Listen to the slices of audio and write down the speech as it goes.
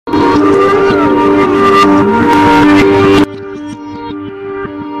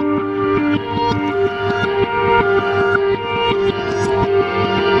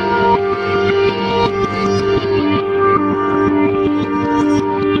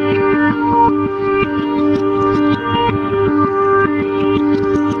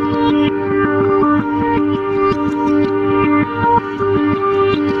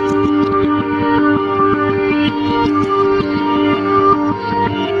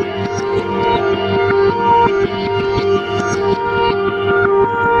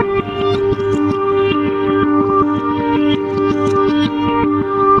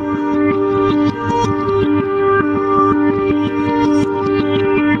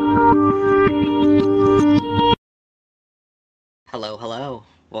Hello, hello.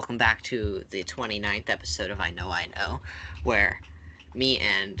 Welcome back to the 29th episode of I Know I Know, where me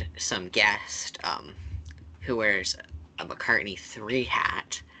and some guest, who wears a McCartney 3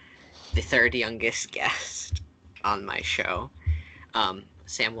 hat, the third youngest guest on my show,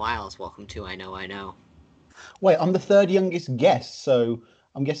 Sam Wiles, welcome to I Know I Know. Wait, I'm the third youngest guest, so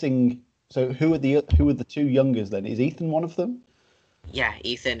I'm guessing. So who are the two youngest then? Is Ethan one of them? Yeah,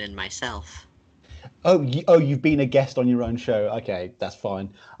 Ethan and myself. You've been a guest on your own show. Okay, that's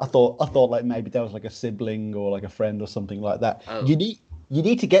fine. I thought like maybe there was like a sibling or like a friend or something like that. Oh, You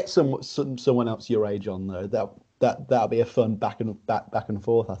need to get someone else your age on though. That'll be a fun back and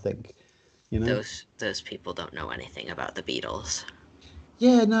forth. I think. You know. those people don't know anything about the Beatles.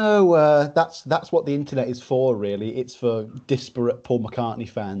 Yeah, no, that's what the internet is for, really. It's for disparate Paul McCartney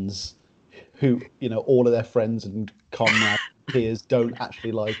fans who, all of their friends and comrades, peers don't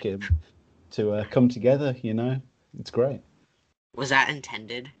actually like him to come together. It's great. Was that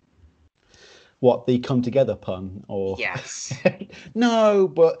intended? What, the come together pun, or Yes. no?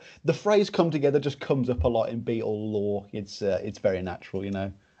 But the phrase "come together" just comes up a lot in Beatle lore. It's very natural.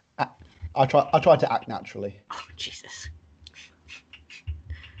 I, I try to act naturally. Oh, Jesus.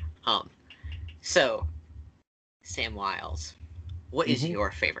 Um, so, Sam Wiles, what is hmm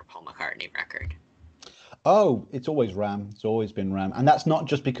your favorite Paul McCartney record? Oh, it's always Ram. It's always been Ram, and that's not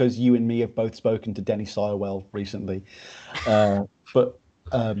just because you and me have both spoken to Denny Sirewell recently, but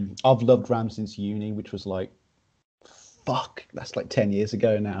I've loved Ram since uni, which was like, fuck, that's like 10 years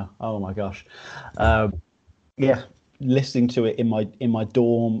ago now. Oh my gosh, um, yeah, listening to it in my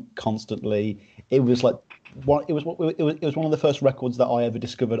dorm constantly. It was like it was one of the first records that I ever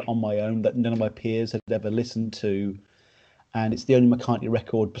discovered on my own that none of my peers had ever listened to, and it's the only McCartney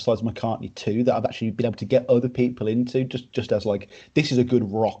record besides McCartney 2 that I've actually been able to get other people into, just as like, this is a good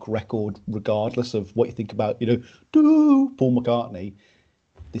rock record regardless of what you think about, Paul McCartney.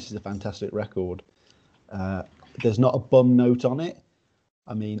 This is a fantastic record. Uh, there's not a bum note on it.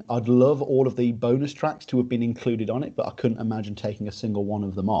 I mean, I'd love all of the bonus tracks to have been included on it, but I couldn't imagine taking a single one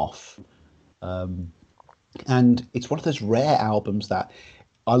of them off. Um, and it's one of those rare albums that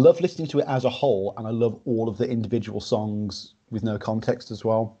I love listening to it as a whole, and I love all of the individual songs with no context as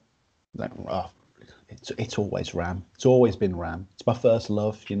well. Like, it's always Ram. It's always been Ram. It's my first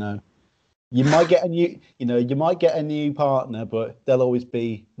love. You might get a new partner, but there'll always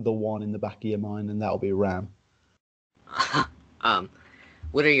be the one in the back of your mind, and that'll be Ram. um,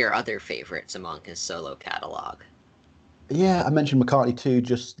 what are your other favorites among his solo catalog? Yeah, I mentioned McCartney 2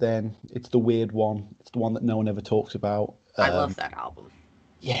 just then. It's the weird one. It's the one that no one ever talks about. I love that album.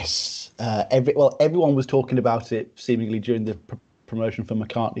 Yes, everyone was talking about it seemingly during the promotion for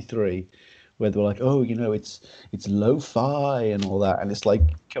McCartney 3, where they were like, "Oh, it's lo-fi and all that," and it's like,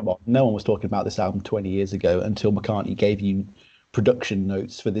 come on, no one was talking about this album 20 years ago until McCartney gave you production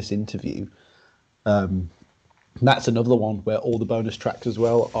notes for this interview. Um, that's another one where all the bonus tracks as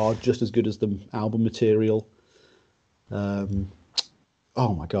well are just as good as the album material. Um,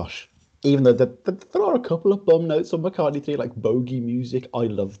 oh my gosh. Even though there are a couple of bum notes on McCartney 3, like bogey music, I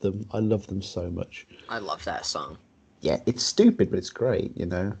love them. I love them so much. I love that song. Yeah, it's stupid, but it's great.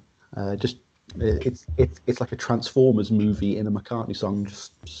 Just it's like a Transformers movie in a McCartney song.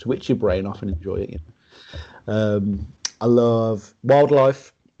 Just switch your brain off and enjoy it. I love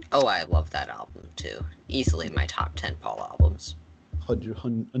Wildlife. Oh, I love that album too. Easily my top 10 Paul albums.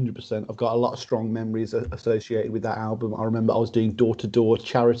 100%. I've got a lot of strong memories associated with that album. I remember I was doing door-to-door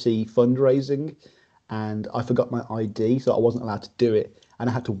charity fundraising, and I forgot my ID, so I wasn't allowed to do it, and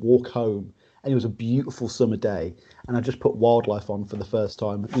I had to walk home. And it was a beautiful summer day, and I just put Wildlife on for the first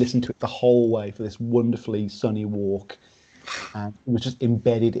time, listened to it the whole way for this wonderfully sunny walk, and it was just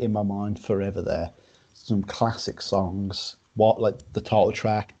embedded in my mind forever there. Some classic songs, what like the title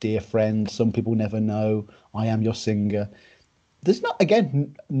track, "Dear Friend," "Some People Never Know," "I Am Your Singer." There's not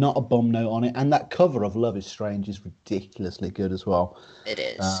a bum note on it, and that cover of "Love Is Strange" is ridiculously good as well. It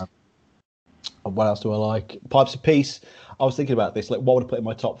is. Uh, what else do I like? Pipes of Peace. I was thinking about this, like what would I put in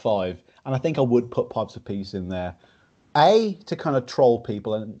my top five, and I think I would put Pipes of Peace in there. A, to kind of troll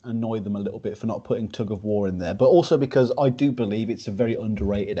people and annoy them a little bit for not putting Tug of War in there, but also because I do believe it's a very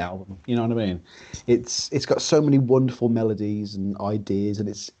underrated album. You know what I mean? It's got so many wonderful melodies and ideas, and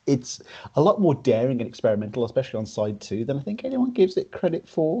it's a lot more daring and experimental, especially on side two, than I think anyone gives it credit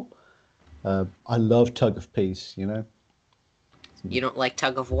for. I love Tug of Peace. You don't like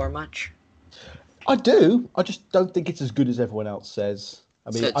Tug of War much? I do. I just don't think it's as good as everyone else says.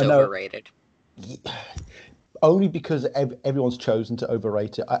 I So mean, it's I know overrated. only because everyone's chosen to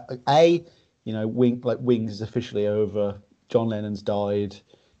overrate it. Wings is officially over. John Lennon's died.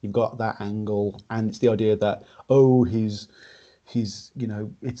 You've got that angle, and it's the idea that, oh, he's,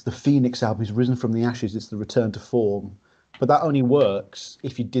 it's the Phoenix album. He's risen from the ashes. It's the return to form. But that only works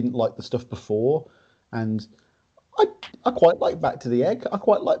if you didn't like the stuff before. And I I quite like Back to the Egg. I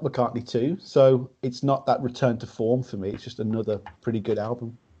quite like McCartney too. So it's not that return to form for me. It's just another pretty good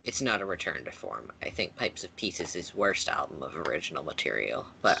album. It's not a return to form. I think Pipes of Peace is his worst album of original material,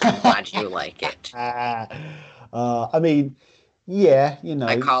 but I'm glad you like it. I mean, yeah,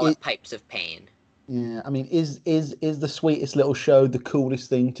 I call it Pipes of Pain. Yeah, I mean, is the Sweetest Little Show the coolest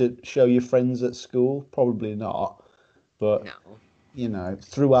thing to show your friends at school? Probably not. But No.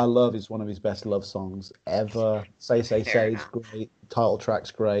 Through Our Love is one of his best love songs ever. Say Fair is enough. great. Title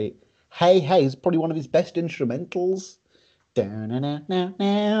track's great. Hey Hey is probably one of his best instrumentals. Oh,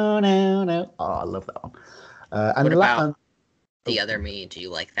 I love that one. What about The Other Me? Do you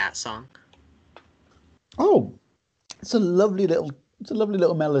like that song? Oh, it's a lovely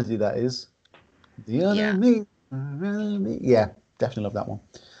little melody that is. The other Yeah. me, yeah, definitely love that one.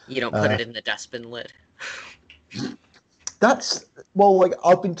 You don't put it in the dustbin lid? That's like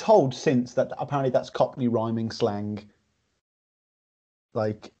I've been told since that apparently that's Cockney rhyming slang.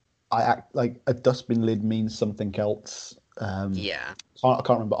 Like I act like a dustbin lid means something else. Yeah. I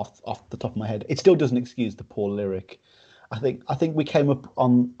can't remember off the top of my head. It still doesn't excuse the poor lyric. I think we came up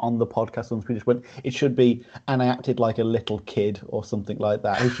on the podcast on Swedish when it should be, and I acted like a little kid or something like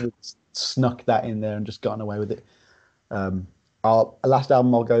that. We should have snuck that in there and just gotten away with it. Our last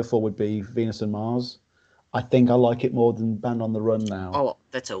album I'll go for would be Venus and Mars. I think I like it more than Band on the Run now. Oh,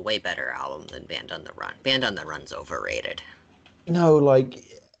 that's a way better album than Band on the Run. Band on the Run's overrated. No, like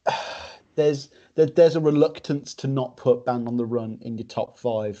there's a reluctance to not put Band on the Run in your top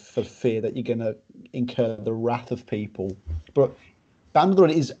 5 for fear that you're gonna incur the wrath of people. But Band on the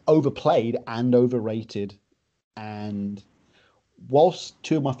Run is overplayed and overrated. And whilst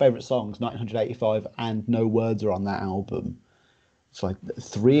two of my favourite songs, 1985 and No Words, are on that album, it's like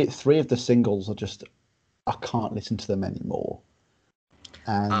three of the singles are just, I can't listen to them anymore.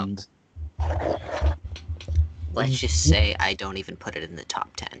 And let's just say I don't even put it in the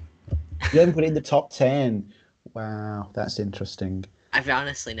top 10. You haven't put it in the top 10. Wow, that's interesting. I've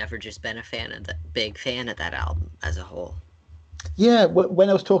honestly never just been big fan of that album as a whole. Yeah, when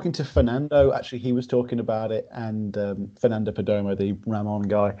I was talking to Fernando, actually, he was talking about it, and Fernando Perdomo, the Ramon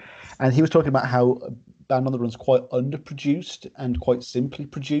guy, and he was talking about how Band on the Run's quite underproduced and quite simply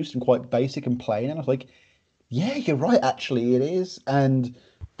produced and quite basic and plain. And I was like, yeah, you're right, actually, it is. And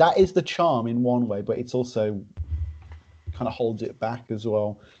that is the charm in one way, but it's also kind of holds it back as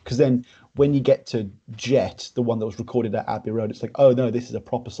well. Because then when you get to Jet, the one that was recorded at Abbey Road, it's like, oh no, this is a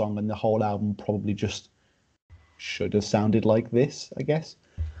proper song, and the whole album probably just should have sounded like this, I guess.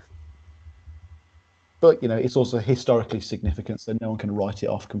 But it's also historically significant, so no one can write it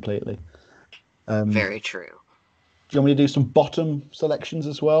off completely. Very true. Do you want me to do some bottom selections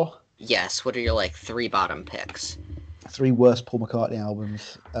as well? Yes. What are your 3 bottom picks? 3 worst Paul McCartney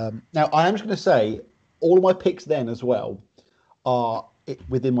albums. Now, I am just going to say all of my picks then as well are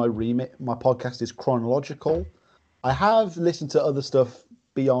within my remit. My podcast is chronological. I have listened to other stuff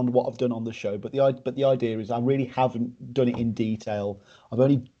beyond what I've done on the show, but the idea is I really haven't done it in detail.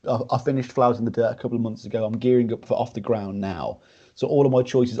 I finished Flowers in the Dirt a couple of months ago. I'm gearing up for Off the Ground now, so all of my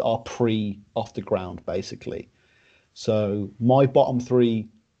choices are pre Off the Ground basically. So my bottom 3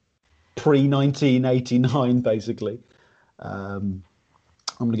 pre 1989 basically. I'm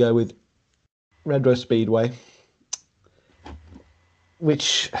going to go with Red Rose Speedway,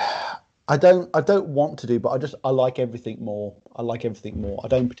 which I don't want to do, but I like everything more. I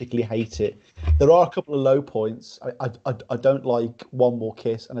don't particularly hate it. There are a couple of low points. I don't like One More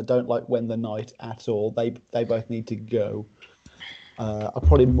Kiss, and I don't like When the Night at all. They both need to go. I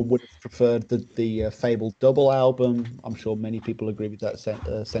probably would have preferred the Fabled Double album. I'm sure many people agree with that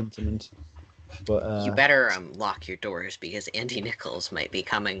sentiment. But you better lock your doors, because Andy Nichols might be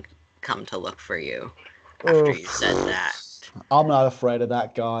come to look for you after you said that. I'm not afraid of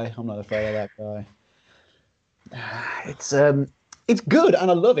that guy. It's good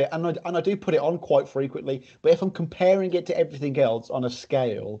and I love it, and I do put it on quite frequently. But if I'm comparing it to everything else on a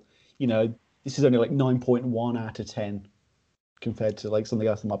scale, this is only like 9.1 out of 10 compared to like something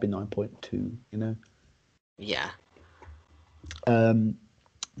else that might be 9.2. Yeah.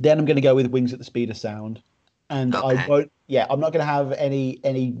 Then I'm going to go with Wings at the Speed of Sound, and Okay. I'm not going to have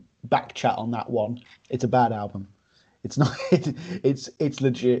any back chat on that one. It's a bad album. It's not. It's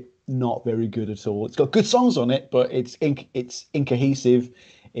legit not very good at all. It's got good songs on it, but it's incohesive.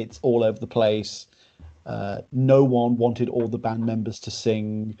 It's all over the place. No one wanted all the band members to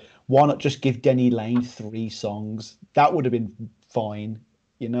sing. Why not just give Denny Laine 3 songs? That would have been fine.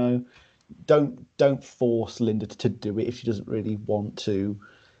 don't force Linda to do it if she doesn't really want to.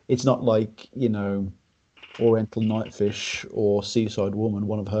 It's not like, Oriental Nightfish or Seaside Woman,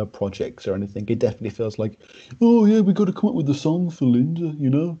 one of her projects or anything. It definitely feels like, oh yeah, we got to come up with a song for Linda, you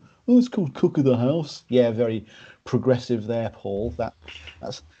know. Oh, it's called Cook of the House. Yeah, very progressive there, Paul.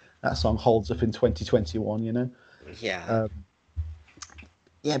 That's that song holds up in 2021, you know. Yeah. Um,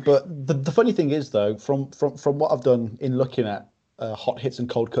 yeah, but the funny thing is though, from what I've done in looking at hot hits and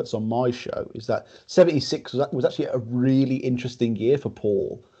cold cuts on my show, is that 76 was actually a really interesting year for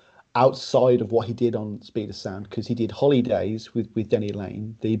Paul outside of what he did on Speed of Sound, because he did Holidays with Denny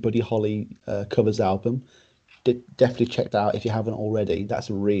Lane, the Buddy Holly covers album. Definitely check that out if you haven't already. That's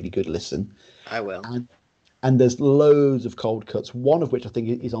a really good listen. I will. And there's loads of cold cuts. One of which I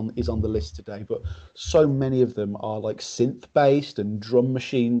think is on the list today, but so many of them are like synth based and drum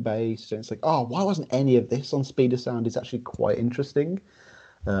machine based, and it's like, oh, why wasn't any of this on Speed of Sound? It's actually quite interesting.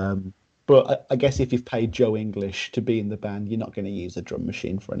 Um, but I guess if you've paid Joe English to be in the band, you're not going to use a drum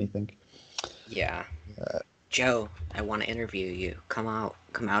machine for anything. Yeah. Joe, I want to interview you. Come out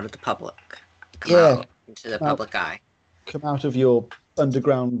of the public. Come Yeah, out into the come out, public eye. come out of your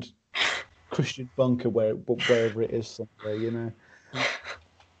underground Christian bunker wherever it is somewhere, you know.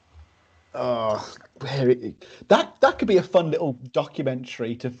 Oh, that could be a fun little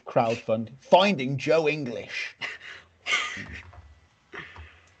documentary to crowdfund. Finding Joe English.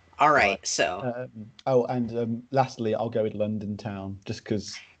 All Right. right, so Oh, and lastly, I'll go with London Town, just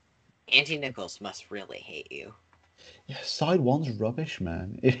because. Auntie Nichols must really hate you. Yeah, side one's rubbish,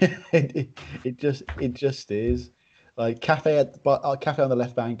 man. It just is. Like Cafe on the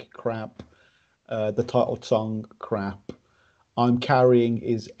Left Bank, crap. The title song, crap. I'm Carrying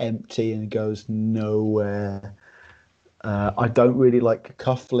is empty and goes nowhere. I don't really like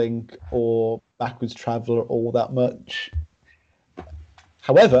Cufflink or Backwards Traveller all that much.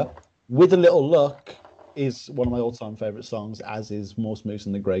 However, With a Little Luck is one of my all-time favourite songs, as is Morse Moose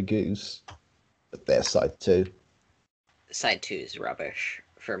and the Grey Goose. But their side two. Side 2 is rubbish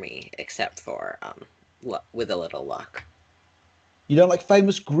for me, except for With a Little Luck. You don't like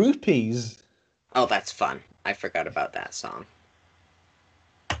Famous Groupies? Oh, that's fun. I forgot about that song.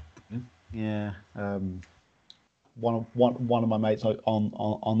 Yeah. One of my mates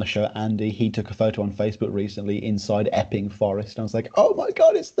on the show, Andy, he took a photo on Facebook recently inside Epping Forest. And I was like, oh my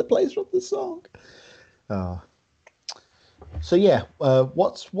God, it's the place from the song. So yeah,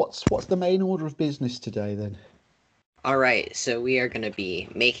 what's the main order of business today then? All right, so we are going to be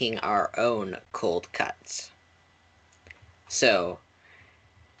making our own cold cuts. So,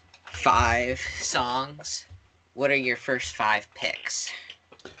 5 songs. What are your first 5 picks?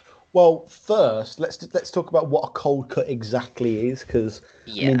 Well, first, let's talk about what a cold cut exactly is, because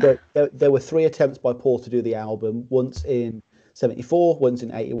Yeah. I mean there were 3 attempts by Paul to do the album. Once in 74, once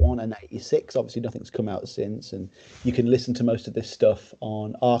in 81 and 86. Obviously, nothing's come out since, and you can listen to most of this stuff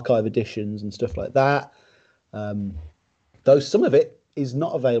on archive editions and stuff like that. Though some of it is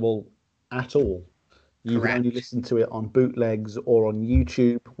not available at all. You can only Correct. listen to it on bootlegs or on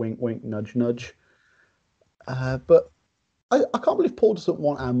YouTube. Wink, wink, nudge, nudge. But I can't believe Paul doesn't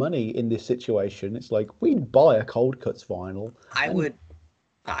want our money in this situation. It's like we'd buy a Cold Cuts vinyl. I and, would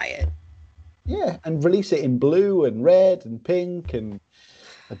buy it. Yeah, and release it in blue and red and pink and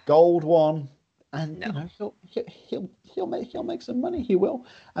a gold one. And No. you know he'll make some money. He will,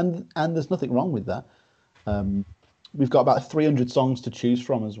 and there's nothing wrong with that. We've got about 300 songs to choose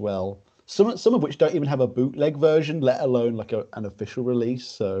from as well. Some of which don't even have a bootleg version, let alone like an official release.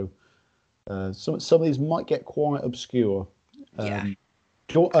 So some of these might get quite obscure. Yeah.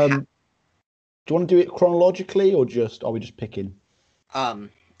 Do you want to do it chronologically, or are we just picking?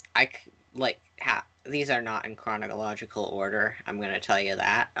 These are not in chronological order. I'm going to tell you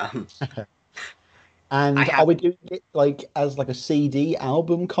that. And are we doing it like as like a CD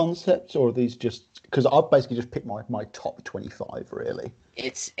album concept, or are these just because I've basically just picked my top 25 really?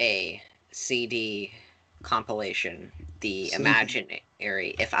 It's a CD compilation. The CD.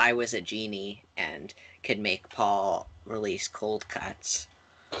 imaginary. If I was a genie and could make Paul release cold cuts.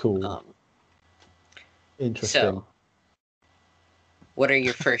 Cool. Interesting. So, what are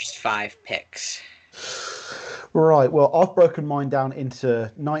your first 5 picks? Right. Well, I've broken mine down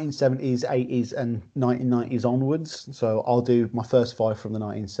into 1970s, 80s, and 1990s onwards. So I'll do my first 5 from the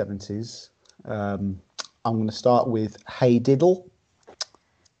 1970s. I'm going to start with Hey Diddle.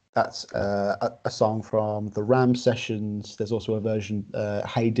 That's a song from the Ram sessions. There's also a version,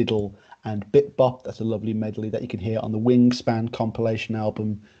 Hey Diddle and Bit Bop. That's a lovely medley that you can hear on the Wingspan compilation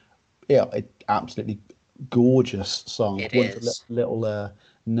album. Yeah, absolutely gorgeous song. It is. A little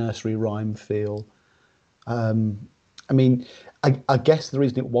nursery rhyme feel. I mean, I guess the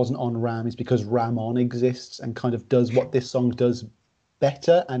reason it wasn't on Ram is because Ram On exists and kind of does what this song does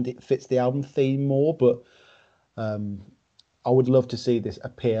better, and it fits the album theme more. But um, I would love to see this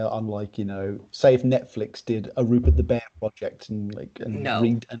appear on, like, say if Netflix did a Rupert the Bear project and No,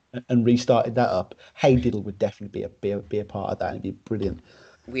 and restarted that up. Hey Diddle would definitely be a part of that. It'd be brilliant.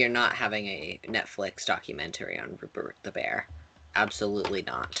 we are not having a Netflix documentary on Rupert the Bear. Absolutely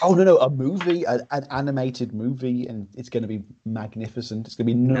not. Oh no, a movie, an animated movie, and it's going to be magnificent. It's going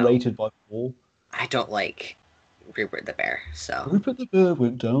to be No, narrated by Paul. I don't like Rupert the Bear, so Rupert the Bear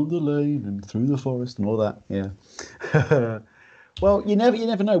went down the lane and through the forest and all that. Yeah. Well, you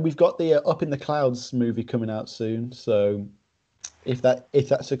never know. We've got the Up in the Clouds movie coming out soon, so if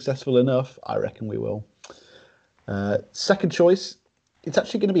that's successful enough, I reckon we will. Second choice, it's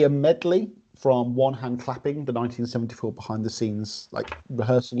actually going to be a medley from One Hand Clapping, the 1974 behind the scenes like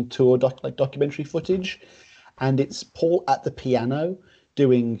rehearsal tour documentary footage, and it's Paul at the piano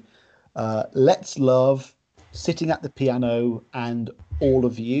doing "Let's Love," sitting at the piano, and "All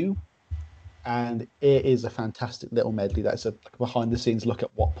of You." And it is a fantastic little medley. That's a behind the scenes look at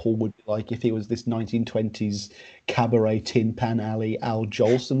what Paul would be like if he was this 1920s cabaret Tin Pan Alley Al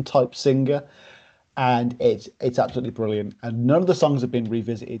Jolson type singer. And it's absolutely brilliant. And none of the songs have been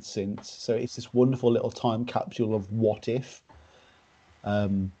revisited since, so it's this wonderful little time capsule of what if.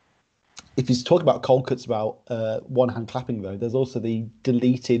 Um, if you talk about cold cuts about one hand clapping, though, there's also the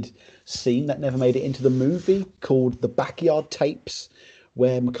deleted scene that never made it into the movie called the Backyard Tapes,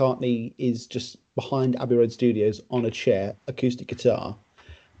 where McCartney is just behind Abbey Road Studios on a chair, acoustic guitar,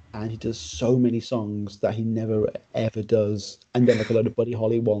 and he does so many songs that he never ever does, and then like a load of Buddy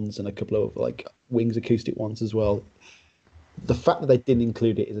Holly ones and a couple of like Wings acoustic ones as well. The fact that they didn't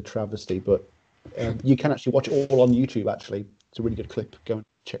include it is a travesty, but you can actually watch it all on YouTube. Actually, it's a really good clip. Go and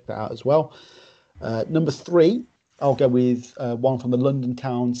check that out as well. Number three, I'll go with one from the London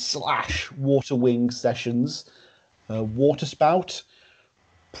Town / Water Wing sessions, Water Spout.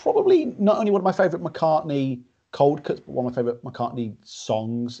 Probably not only one of my favourite McCartney cold cuts, but one of my favourite McCartney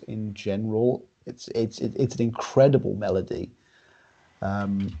songs in general. It's an incredible melody,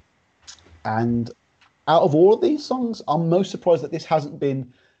 and out of all of these songs, I'm most surprised that this hasn't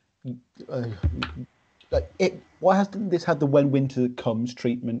been uh, like it. Why hasn't this had the "When Winter Comes"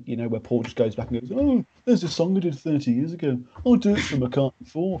 treatment? Where Paul just goes back and goes, "Oh, there's a song I did 30 years ago. I'll do it for McCartney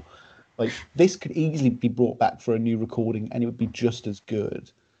 4." Like this could easily be brought back for a new recording, and it would be just as good.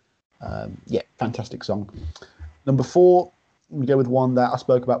 Yeah, fantastic song. Number four, we go with one that I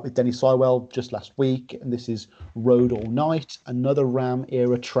spoke about with Denny Sywell just last week, and this is "Road All Night," another Ram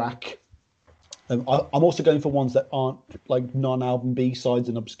era track. I'm also going for ones that aren't like non-album B-sides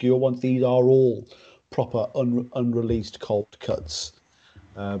and obscure ones. These are all proper unreleased cold cuts.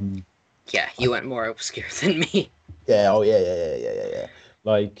 Um, yeah, I, you went more obscure than me. yeah, oh yeah.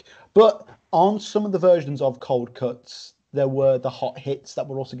 Like, but on some of the versions of cold cuts, there were the hot hits that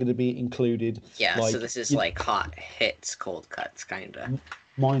were also going to be included. Yeah, so Like, this is like hot hits, cold cuts, kinda.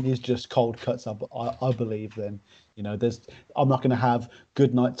 mine is just cold cuts. I believe then. There's. I'm not going to have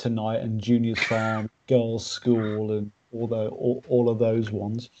Good Night Tonight and Junior's Farm, Girls' School, and all of those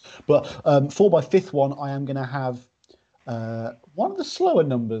ones. But for my fifth one, I am going to have one of the slower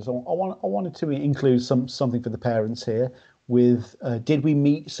numbers. I wanted to include something for the parents here with "Did We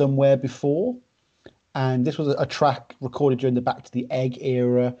Meet Somewhere Before?" And this was a track recorded during the Back to the Egg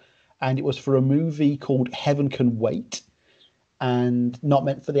era, and it was for a movie called Heaven Can Wait, and not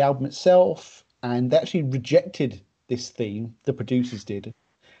meant for the album itself. And they actually rejected this theme, the producers did,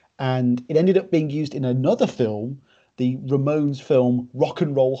 and it ended up being used in another film, the Ramones film Rock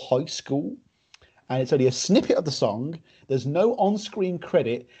and Roll High School. And it's only a snippet of the song. There's no on-screen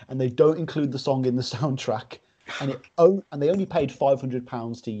credit, and they don't include the song in the soundtrack. And they only paid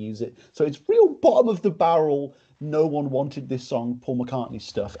 £500 to use it. So it's real bottom of the barrel. No one wanted this song, Paul McCartney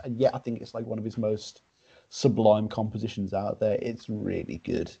stuff, and yet I think it's like one of his most sublime compositions out there. It's really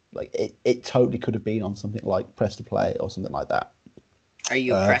good. Like it totally could have been on something like Press to Play or something like that. Are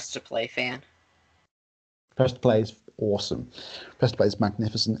you a Uh, Press to Play fan? Press to Play is awesome. Press to Play is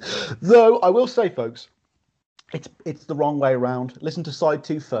magnificent. Though I will say, folks, it's the wrong way around. Listen to side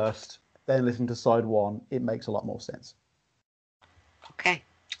two first, then listen to side one. It makes a lot more sense. Okay.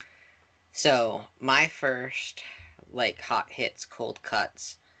 So, my first, like, hot hits, cold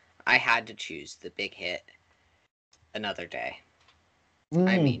cuts, I had to choose the big hit, Another Day. I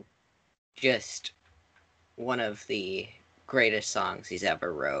Mm. mean, just one of the greatest songs he's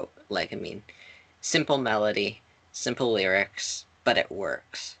ever wrote. Like, I mean, simple melody, simple lyrics, but it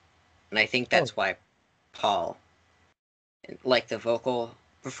works. And I think Oh, that's why Paul, like the vocal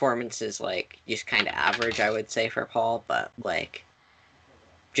performance is like just kind of average, I would say, for Paul, but like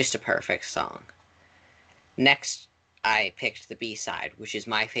just a perfect song. Next, I picked the B side, which is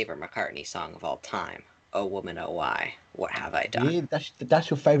my favorite McCartney song of all time. Oh Woman, Oh Why, What Have I Done? Yeah, that's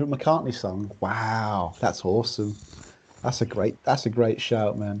your favorite McCartney song. Wow, that's awesome. That's a great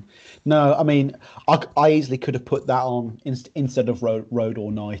shout, man. No, I mean, I easily could have put that on instead of Road All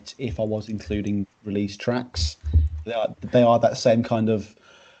Night if I was including release tracks. They are that same kind of.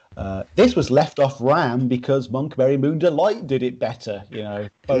 This was left off Ram because Monkberry Moon Delight did it better, you know.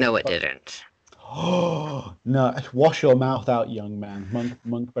 No, it didn't. Oh no! Wash your mouth out, young man.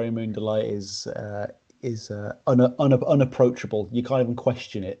 Monkberry Moon Delight is unapproachable. You can't even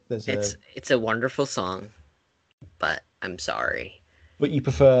question it. It's a wonderful song, but I'm sorry. But you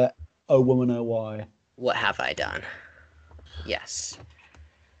prefer "Oh Woman, Oh Why." What have I done? Yes.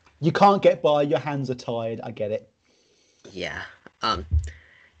 You can't get by. Your hands are tied. I get it. Yeah.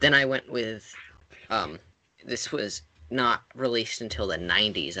 Then I went with this was not released until the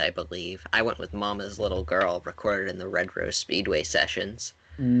 90s, I believe. I went with Mama's Little Girl, recorded in the Red Rose Speedway sessions.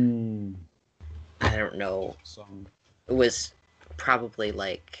 I don't know. Song. It was probably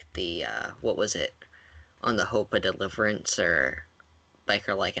like the what was it? On the Hope of Deliverance or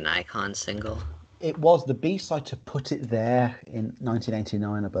Biker Like an Icon single. It was the B-side to Put It There in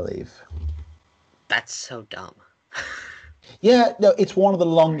 1989, I believe. That's so dumb. Yeah, no, it's one of the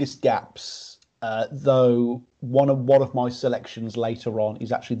longest gaps. Though one of my selections later on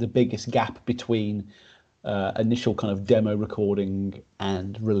is actually the biggest gap between initial kind of demo recording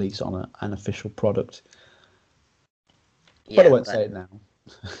and release on an official product. Yeah, but I won't say it now.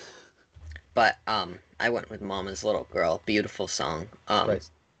 But I went with Mama's Little Girl, beautiful song. Right.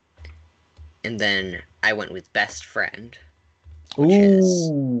 And then I went with Best Friend.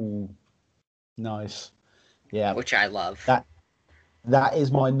 Ooh, nice. Yeah, which I love. That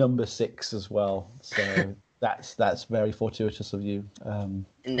is my number 6 as well. So that's very fortuitous of you. And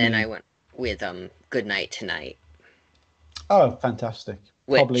then I went with Good Night Tonight. Oh, fantastic!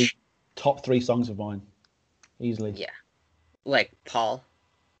 Probably top 3 songs of mine, easily. Yeah, like Paul.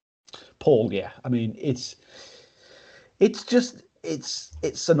 Paul, yeah. I mean, it's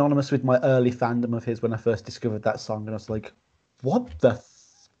synonymous with my early fandom of his when I first discovered that song, and I was like, what the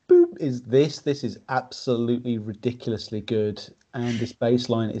boop is this? This is absolutely ridiculously good, and this bass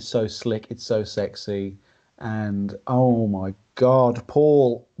line is so slick, it's so sexy, and oh my god,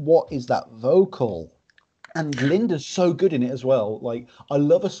 Paul, what is that vocal? And Linda's so good in it as well. Like, I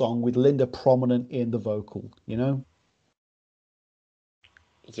love a song with Linda prominent in the vocal, you know?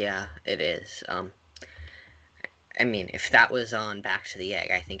 Yeah, it is. I mean, if that was on Back to the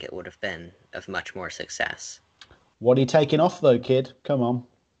Egg, I think it would have been of much more success. What are you taking off, though, kid? Come on.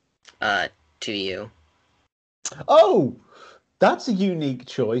 To You. Oh, that's a unique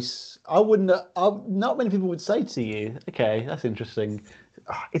choice. Not many people would say To You. Okay, that's interesting.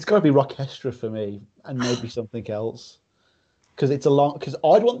 It's got to be Rockestra for me, and maybe something else. Because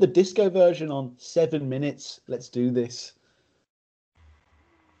I'd want the disco version on 7 minutes. Let's do this.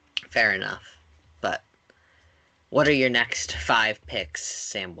 Fair enough. But what are your next 5 picks,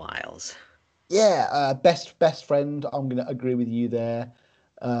 Sam Wiles? Yeah, best friend. I'm going to agree with you there.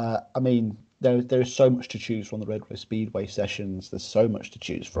 I mean, there is so much to choose from the Red Rose Speedway sessions. There's so much to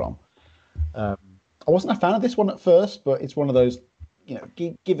choose from. I wasn't a fan of this one at first, but it's one of those, you know,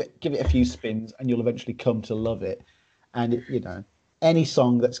 give it a few spins, and you'll eventually come to love it. And you know, any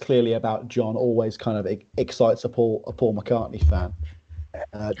song that's clearly about John always kind of excites a Paul McCartney fan.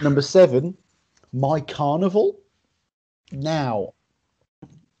 Number 7, My Carnival. Now,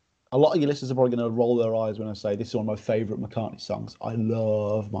 a lot of your listeners are probably going to roll their eyes when I say this is one of my favourite McCartney songs. I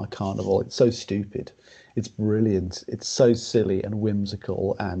love My Carnival. It's so stupid. It's brilliant. It's so silly and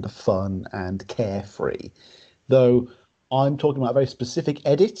whimsical and fun and carefree. Though I'm talking about a very specific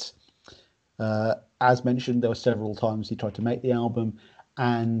edit. As mentioned, there were several times he tried to make the album,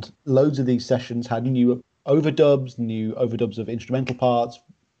 and loads of these sessions had new overdubs of instrumental parts,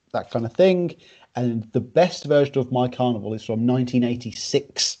 that kind of thing. And the best version of My Carnival is from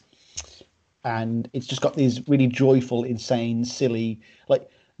 1986. And it's just got these really joyful, insane, silly, like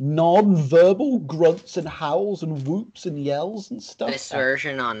non-verbal grunts and howls and whoops and yells and stuff. This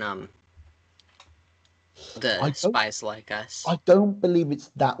version on the Spies Like Us. I don't believe it's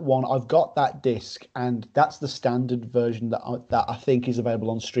that one. I've got that disc, and that's the standard version that I think is available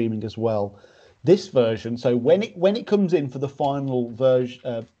on streaming as well. This version, so when it comes in for the final version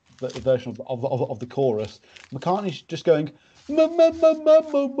of the chorus, McCartney's just going. He does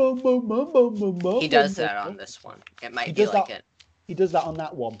that on this one. It might be like it. he does that on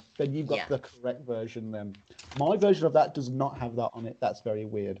that one. Then you've got Yeah, the correct version. Then my version of that does not have that on it. That's very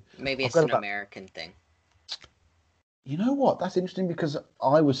weird. maybe I've it's got an about. American thing. You know what? That's interesting because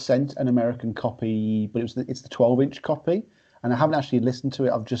I was sent an American copy, but it's the 12-inch copy, and I haven't actually listened to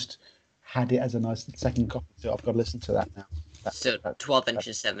it. I've just had it as a nice second copy, so I've got to listen to that now. So That, 12-inch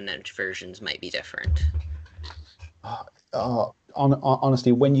and 7-inch versions might be different.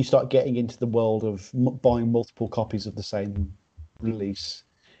 honestly, when you start getting into the world of buying multiple copies of the same release,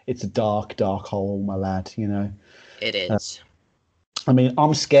 it's a dark, dark hole, my lad. It is. I mean,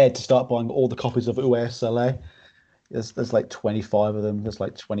 I'm scared to start buying all the copies of USLA. There's like 25 of them. There's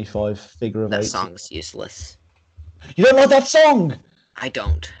like 25 figure of That eights. song's useless. You don't like that song? I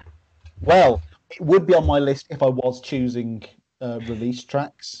don't. Well, it would be on my list if I was choosing release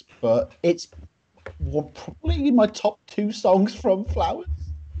tracks, but it's probably my top two songs from Flowers.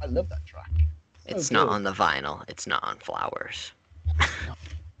 I love that track. It's So not good. on the vinyl. It's not on Flowers. No.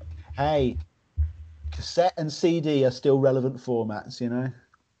 Hey, cassette and CD are still relevant formats. Yeah.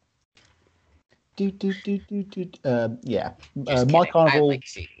 Just My kidding. I Carnival. like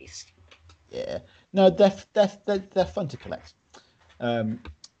CDs. Yeah. No, they're fun to collect.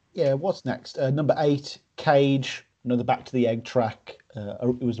 Yeah. What's next? Number 8, Cage. Another Back to the Egg track.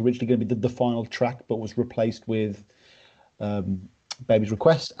 It was originally going to be the final track, but was replaced with Baby's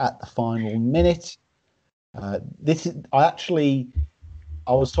Request at the final minute. This is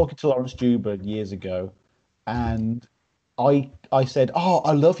I was talking to Lawrence Juba years ago, and I said, "Oh,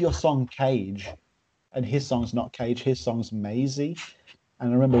 I love your song Cage," and his song's not Cage, his song's Maisie,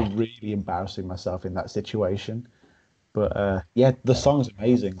 and I remember really embarrassing myself in that situation. But yeah, the song's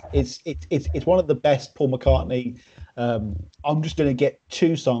amazing. It's one of the best Paul McCartney. I'm just going to get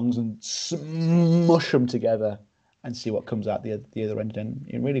two songs and smush them together and see what comes out the other end, and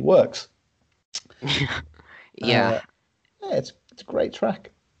it really works. Yeah, Yeah, it's a great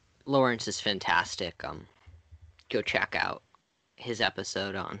track. Lawrence is fantastic. Go check out his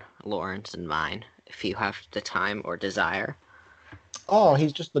episode on Lawrence and mine if you have the time or desire. Oh,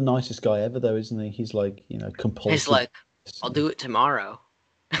 he's just the nicest guy ever, though, isn't he? He's like, He's compulsive. like, I'll do it tomorrow.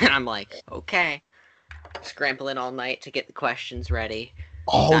 And I'm like, okay. Scrambling all night to get the questions ready.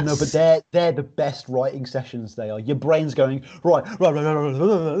 Oh no, but That's they're the best writing sessions. They are. Your brain's going right.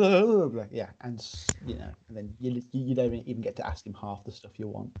 Yeah, and and then you don't even get to ask him half the stuff you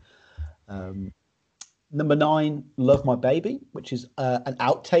want. Um, Number 9, Love My Baby, which is an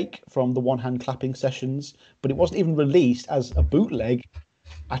outtake from the One Hand Clapping sessions, but it wasn't even released as a bootleg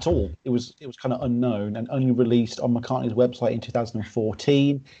at all. It was kind of unknown and only released on McCartney's website in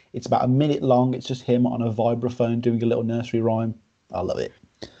 2014. It's about a minute long. It's just him on a vibraphone doing a little nursery rhyme. I love it.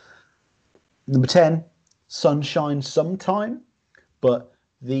 Number 10, Sunshine Sometime, but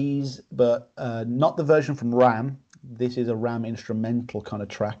not the version from Ram. This is a Ram instrumental kind of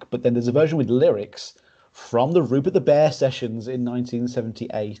track, but then there's a version with lyrics from the Rupert the Bear sessions in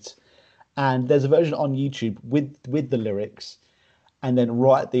 1978, and there's a version on YouTube with the lyrics, and then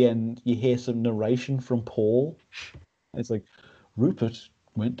right at the end you hear some narration from Paul. It's like Rupert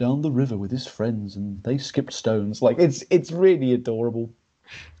went down the river with his friends and they skipped stones. Like it's really adorable.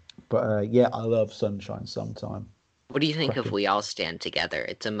 But yeah, I love Sunshine Sometime. what do you think of Cracking. We All Stand Together?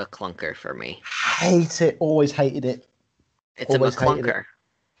 It's a McClunker for me. Hate it. Always hated it. It's a Always hated it. McClunker.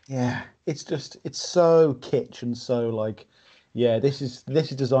 Yeah, it's so kitsch and so like, yeah, this is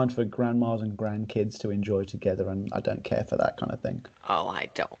designed for grandmas and grandkids to enjoy together, and I don't care for that kind of thing. Oh, I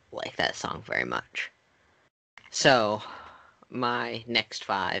don't like that song very much. So, my next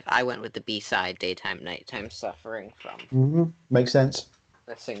 5, I went with the B-side, Daytime Nighttime Suffering from Makes sense.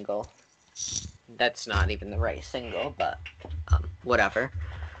 the single. That's not even the right single, but whatever.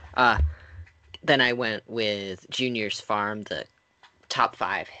 Uh, then I went with Junior's Farm, the top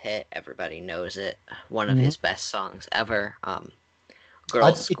 5 hit. Everybody knows it. One of his best songs ever.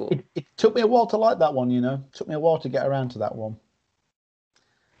 Girls' School. It took me a while to like that one. It took me a while to get around to that one.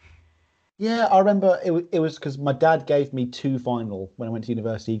 Yeah, I remember it was because my dad gave me two vinyl when I went to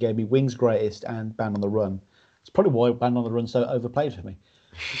university. He gave me Wings Greatest and Band on the Run. It's probably why Band on the Run's so overplayed for me.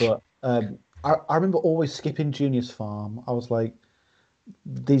 But I remember always skipping Junior's Farm. I was like,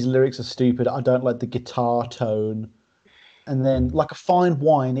 these lyrics are stupid. I don't like the guitar tone. And then, like a fine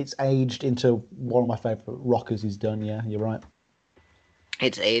wine, it's aged into one of my favorite rockers he's done. Yeah, you're right.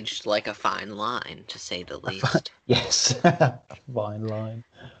 It's aged like a fine line, to say the least. Yes, fine line.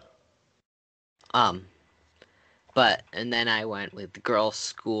 And then I went with Girls'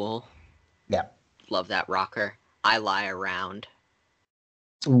 School. Yeah. Love that rocker. I Lie Around,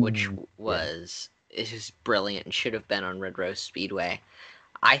 Ooh, which it is brilliant and should have been on Red Rose Speedway.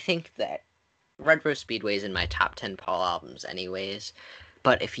 I think that Red Rose Speedway is in my top 10 Paul albums, anyways.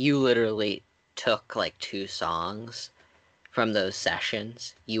 But if you literally took like 2 songs from those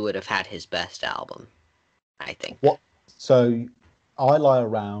sessions, you would have had his best album, I think. What? So, I Lie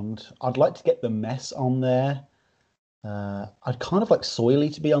Around. I'd like to get The Mess on there. I'd kind of like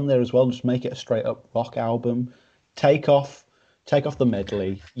Soily to be on there as well, and just make it a straight up rock album. Take off the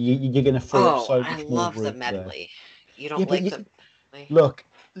medley. You're going to free up so I much more love the room there. medley. You Yeah, don't but like the medley? look,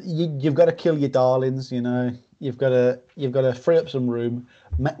 you've got to kill your darlings. You know, you've got to free up some room.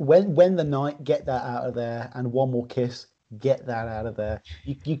 When the night, get that out of there, and One More Kiss, get that out of there.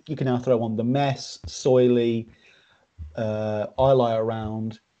 You can now throw on The Mess, Soily, I Lie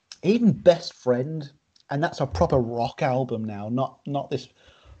Around, even Best Friend, and that's a proper rock album now, not this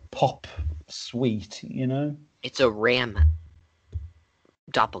pop suite, you know. It's a Ram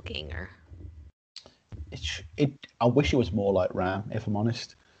doppelganger. I wish it was more like Ram, if I'm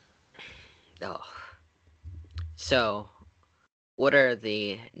honest. Oh. So, what are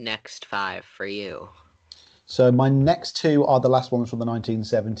the next 5 for you? So my next 2 are the last ones from the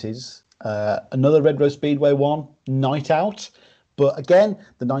 1970s. Another Red Rose Speedway one, Night Out, but again,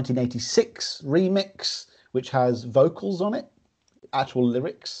 the 1986 remix, which has vocals on it, actual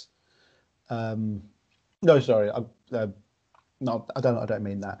lyrics. No, sorry, no, I don't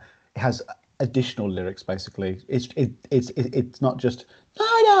mean that. It has additional lyrics, basically. It's not just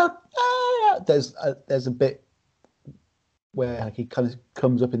Night Out, Night Out. There's a bit where like, he kind of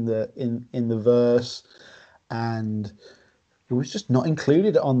comes up in the verse, and it was just not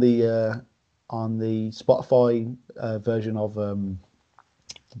included on the Spotify version of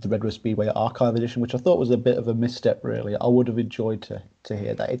the Red Rose Speedway Archive Edition, which I thought was a bit of a misstep. Really, I would have enjoyed to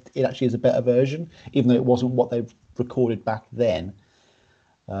hear that. It actually is a better version, even though it wasn't what they recorded back then.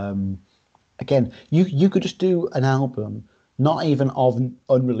 Again, you could just do an album, not even of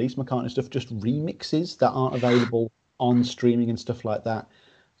unreleased McCartney stuff, just remixes that aren't available on streaming and stuff like that.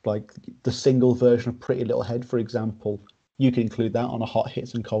 Like the single version of Pretty Little Head, for example, you can include that on a Hot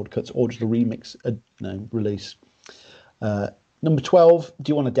Hits and Cold Cuts, or just a remix release. Number 12, Do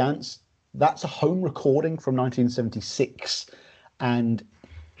You Want to Dance? That's a home recording from 1976, and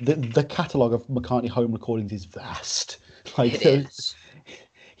the catalogue of McCartney home recordings is vast. Like It is.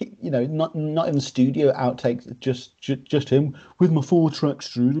 You know, not even studio outtakes, just him with my 4-track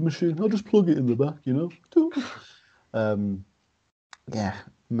studio machine. I'll just plug it in the back, you know. Yeah,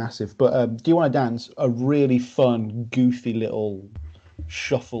 massive. But Do You Want to Dance? A really fun, goofy little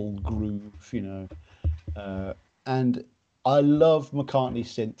shuffle groove, you know. And I love McCartney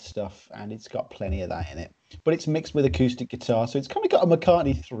synth stuff, and it's got plenty of that in it. But it's mixed with acoustic guitar, so it's kind of got a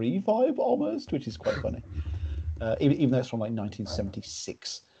McCartney 3 vibe almost, which is quite funny. Even though it's from like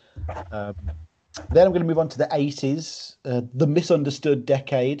 1976. Then I'm going to move on to the 80s, the misunderstood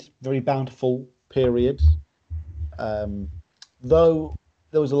decade, very bountiful period. Though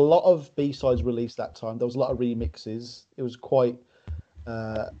there was a lot of B-sides released that time, there was a lot of remixes. It was quite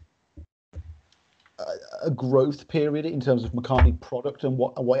a growth period in terms of McCartney product and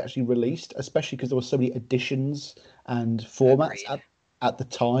what he actually released, especially because there were so many editions and formats at the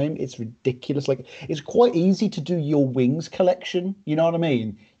time. It's ridiculous. Like, it's quite easy to do your Wings collection. You know what I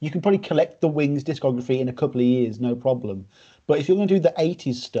mean? You can probably collect the Wings discography in a couple of years, no problem. But if you're going to do the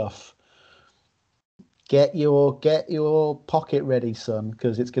 80s stuff, get your pocket ready, son,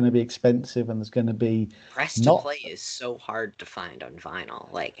 because it's going to be expensive and there's going to be Press to play is so hard to find on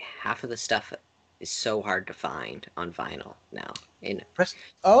vinyl. Like, half of the stuff is so hard to find on vinyl now. I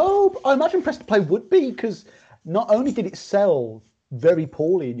imagine press to play would be, because not only did it sell very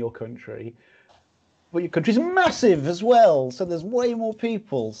poorly in your country, but your country's massive as well, so there's way more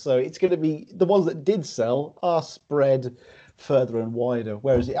people, so it's going to be the ones that did sell are spread further and wider,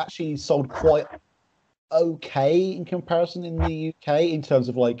 whereas it actually sold quite okay in comparison in the UK in terms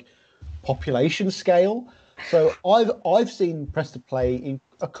of like population scale. So I've seen press to play in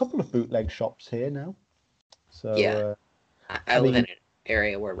a couple of bootleg shops here now. So yeah, I live in an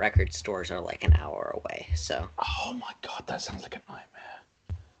area where record stores are like an hour away. So oh my god, that sounds like a nightmare.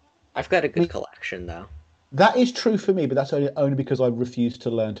 I've got a good collection though. That is true for me, but that's only because I refuse to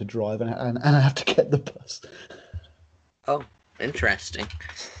learn to drive and I have to get the bus. Oh, interesting.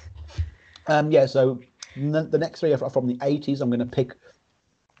 Yeah. So the next 3 are from the 80s. I'm going to pick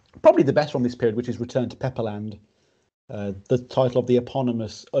probably the best from this period, which is Return to Pepperland, the title of the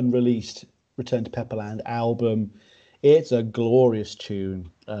eponymous unreleased Return to Pepperland album. It's a glorious tune.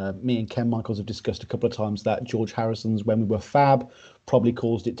 Me and Ken Michaels have discussed a couple of times that George Harrison's When We Were Fab probably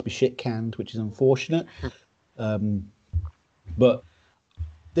caused it to be shit canned, which is unfortunate. But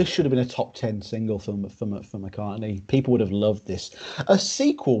This should have been a top 10 single for McCartney. People would have loved this. A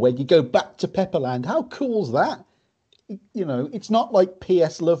sequel where you go back to Pepperland. How cool's that? You know, it's not like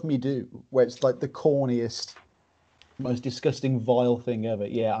P.S. Love Me Do, where it's like the corniest, most disgusting, vile thing ever.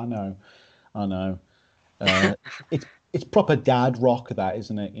 Yeah, I know. Uh, it's proper dad rock, that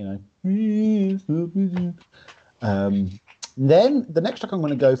isn't it? You know. Then the next track I'm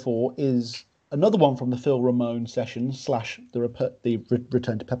going to go for is another one from the Phil Ramone sessions slash the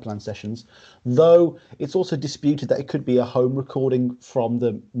Return to Pepperland sessions, though it's also disputed that it could be a home recording from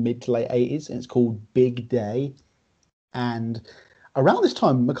the mid to late 80s, and it's called Big Day. And around this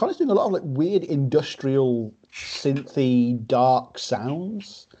time, McCartney's doing a lot of like weird industrial synthy dark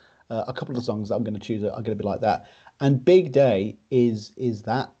sounds. A couple of the songs that I'm going to choose are going to be like that. And Big Day is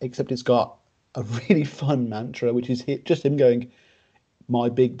that, except it's got a really fun mantra, which is just him going, my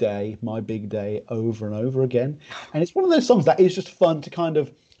big day, over and over again. And it's one of those songs that is just fun to kind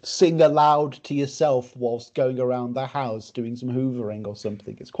of sing aloud to yourself whilst going around the house doing some hoovering or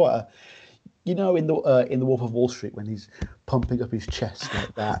something. It's quite a, you know, in the Wolf of Wall Street when he's pumping up his chest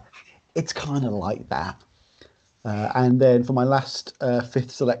like that. It's kind of like that. And then for my last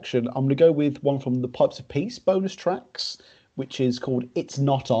fifth selection, I'm going to go with one from the Pipes of Peace bonus tracks, which is called It's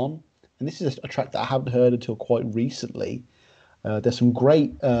Not On. And this is a track that I haven't heard until quite recently. There's some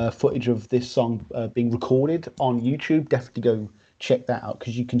great footage of this song being recorded on YouTube. Definitely go check that out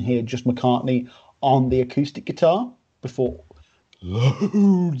because you can hear just McCartney on the acoustic guitar before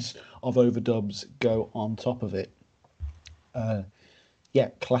loads of overdubs go on top of it. Yeah,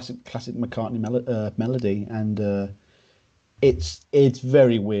 classic McCartney melody, and it's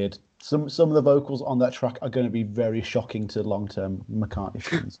very weird. Some of the vocals on that track are going to be very shocking to long-term McCartney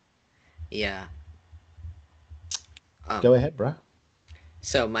fans. Yeah. Go ahead, bruh.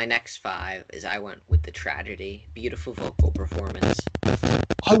 So my next five is I went with The Tragedy. Beautiful vocal performance.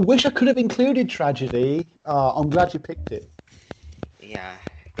 I wish I could have included Tragedy. I'm glad you picked it. Yeah,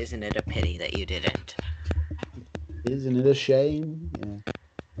 isn't it a pity that you didn't? Isn't it a shame?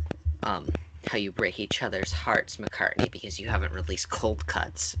 Yeah. How you break each other's hearts, McCartney, because you haven't released Cold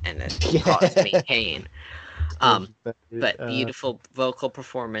Cuts, and it caused me pain. But beautiful vocal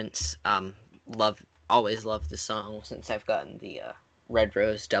performance. Always loved the song since I've gotten the Red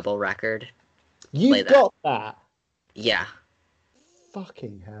Rose double record. You got that? Yeah.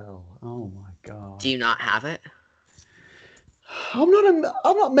 Fucking hell! Oh my god. Do you not have it? I'm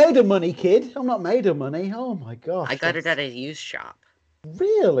not made of money, kid. I'm not made of money. Oh my gosh. I got it at a used shop.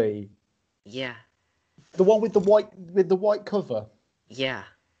 Really? Yeah. The one with the white cover. Yeah.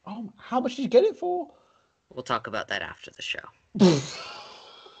 Oh, how much did you get it for? We'll talk about that after the show.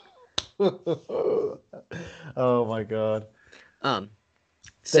 Oh my god.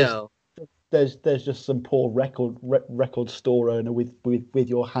 So there's just some poor record store owner with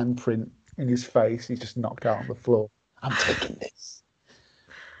your handprint in his face. He's just knocked out on the floor. I'm taking this.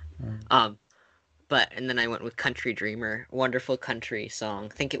 And then I went with Country Dreamer, wonderful country song.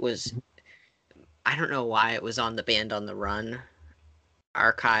 I think it was, I don't know why it was on the Band on the Run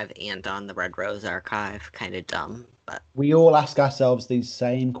archive and on the Red Rose archive. Kind of dumb, but we all ask ourselves these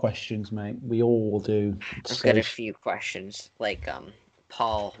same questions, mate. We all do. I've got a few questions, like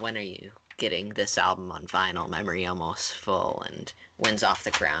Paul, when are you getting this album on vinyl? Memory Almost Full, and When's Off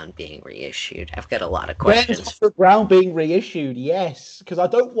the Ground being reissued? I've got a lot of questions. When's Off the Ground being reissued? Yes, because I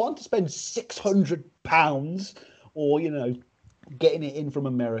don't want to spend £600 or getting it in from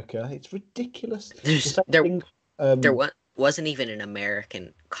America. It's ridiculous. There wasn't even an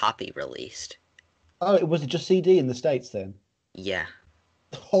American copy released. Oh, it was just CD in the States then? Yeah.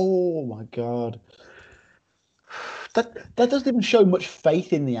 Oh my god. That doesn't even show much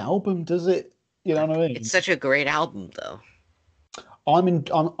faith in the album, does it? You know what I mean? It's such a great album, though. I'm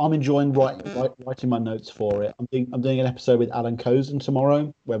enjoying writing my notes for it. I'm doing an episode with Alan Cozen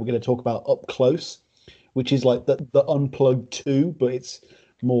tomorrow where we're going to talk about Up Close, which is like the Unplugged 2, but it's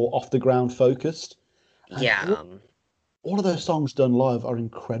more off the ground focused. And yeah. All of those songs done live are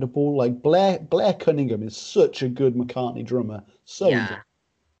incredible. Like Blair Cunningham is such a good McCartney drummer. Yeah.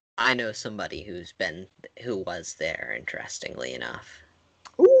 I know somebody who was there, interestingly enough.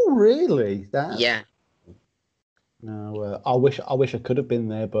 Oh, really? Yeah. No, I wish I could have been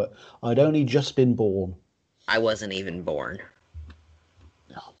there, but I'd only just been born. I wasn't even born.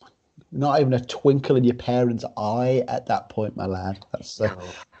 No, not even a twinkle in your parents' eye at that point, my lad.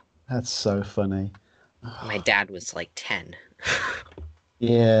 That's so funny. My dad was like 10.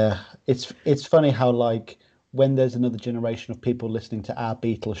 Yeah, it's funny how like when there's another generation of people listening to our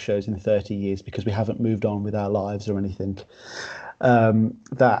Beatles shows in 30 years because we haven't moved on with our lives or anything,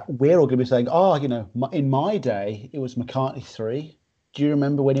 that we're all going to be saying, in my day, it was McCartney 3. Do you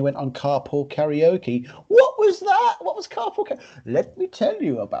remember when he went on Carpool Karaoke? What was that? What was Carpool Karaoke? Let me tell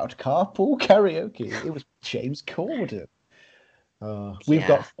you about Carpool Karaoke. It was James Corden. We've Yeah.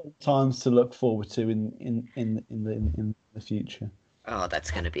 got fun times to look forward to in the future. Oh, that's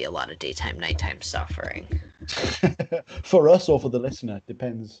going to be a lot of daytime, nighttime suffering. For us or for the listener,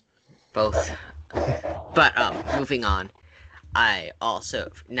 depends. Both. But moving on. I also,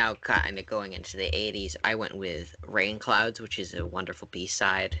 now kind of going into the 80s, I went with Rain Clouds, which is a wonderful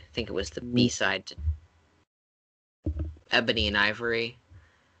B-side. I think it was the B-side to Ebony and Ivory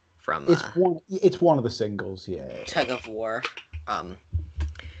from It's one of the singles, yeah. Tug of War.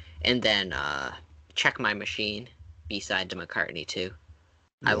 And then Check My Machine, B-side to McCartney 2.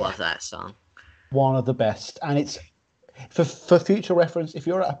 I love that song. One of the best. And it's for future reference, if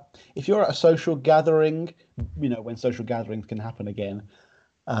you're at a social gathering, when social gatherings can happen again,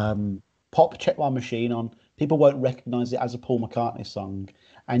 pop Check My Machine on. People won't recognize it as a Paul McCartney song,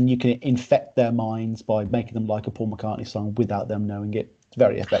 and you can infect their minds by making them like a Paul McCartney song without them knowing it. It's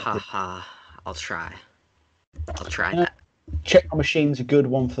very effective. I'll try that. Check My Machine's a good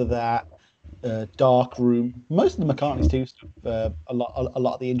one for that. Dark Room, most of the McCartney's too stuff. A lot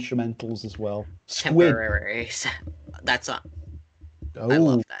of the instrumentals as well. Temporary. That song. I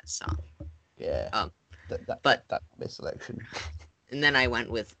love that song. Yeah. That selection. And then I went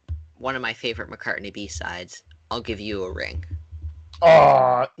with one of my favorite McCartney B-sides. I'll Give You a Ring.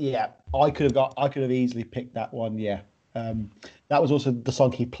 Oh yeah, I could have easily picked that one. Yeah. That was also the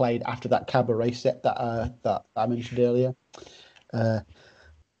song he played after that cabaret set that I mentioned earlier.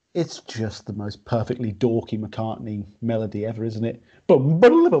 It's just the most perfectly dorky McCartney melody ever, isn't it? Bum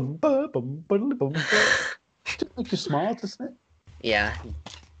bum bum bum bum bum. It makes you smile, doesn't it? Yeah,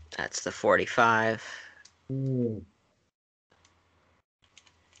 that's the 45.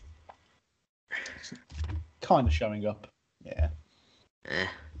 Kind of showing up. Yeah.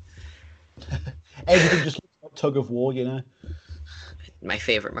 Everything just looks like Tug of War, My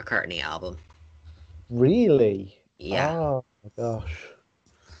favorite McCartney album. Really? Yeah. Oh my gosh,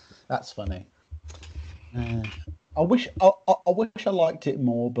 that's funny. I wish I liked it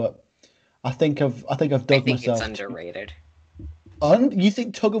more, but I think I've dug myself. It's underrated. You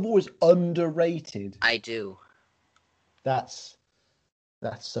think Tug of War is underrated? I do. That's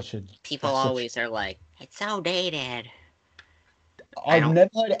such a. People always are like, it's so dated. I've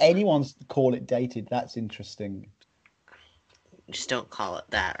never heard anyone call it dated. That's interesting. Just don't call it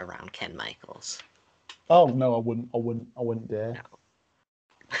that around Ken Michaels. Oh no, I wouldn't dare. No.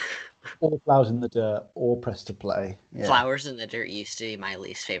 All Flowers in the Dirt, or Press to Play. Yeah. Flowers in the Dirt used to be my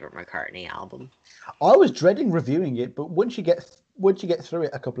least favorite McCartney album. I was dreading reviewing it, but once you get through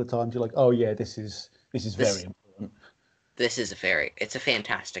it a couple of times, you're like, oh yeah, this is very important. It's a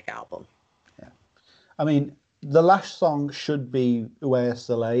fantastic album. Yeah. I mean, the last song should be Ue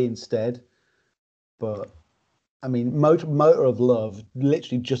Soleil instead, but I mean, Motor of Love,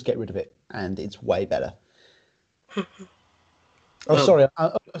 literally just get rid of it, and it's way better. Sorry.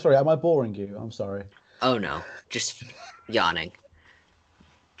 Sorry, am I boring you? I'm sorry. Oh no, just yawning.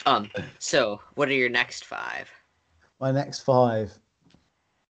 So what are your next 5? My next 5: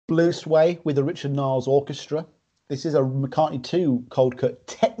 Blue Sway with the Richard Niles Orchestra. This is a McCartney 2 cold cut,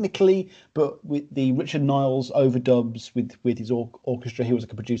 technically, but with the Richard Niles overdubs with his orchestra. He was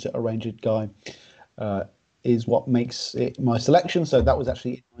like a producer, arranger guy. Is what makes it my selection. So that was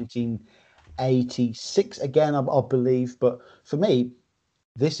actually in 1986 again, I believe. But for me,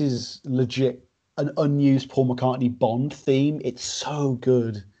 this is legit an unused Paul McCartney Bond theme. It's so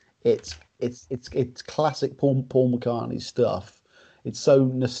good. It's classic Paul McCartney stuff. It's so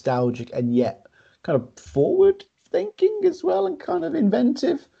nostalgic and yet kind of forward thinking as well, and kind of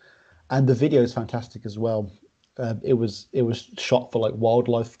inventive. And the video is fantastic as well. It was shot for like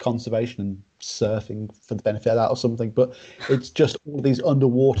wildlife conservation and surfing for the benefit of that or something. But it's just all these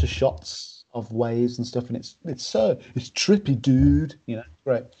underwater shots of waves and stuff, and it's trippy, dude.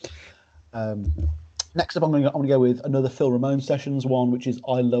 Great. Next up, I'm going to go with another Phil Ramone Sessions one, which is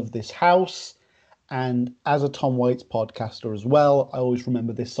I Love This House. And as a Tom Waits podcaster as well, I always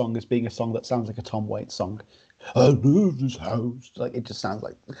remember this song as being a song that sounds like a Tom Waits song. I love this house. Like, it just sounds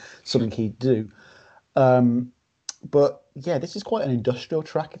like something he'd do. But yeah, this is quite an industrial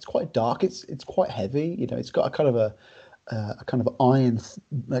track. It's quite dark. It's quite heavy. It's got a kind of iron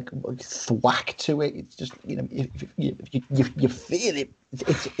thwack to it. It's just you feel it.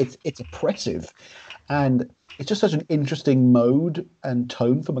 It's oppressive, and it's just such an interesting mode and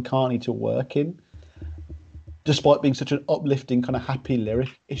tone for McCartney to work in. Despite being such an uplifting, kind of happy lyric,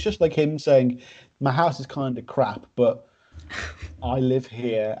 it's just like him saying, "My house is kind of crap, but I live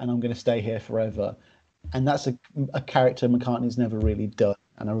here and I'm going to stay here forever." and that's a character McCartney's never really done,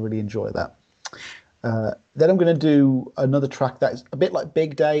 and I really enjoy that. Then I'm going to do another track that's a bit like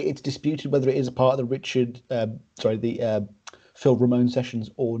Big Day. It's disputed whether it is a part of the Phil Ramone sessions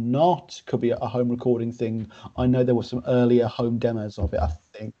or not. Could be a home recording thing. I know there were some earlier home demos of it, I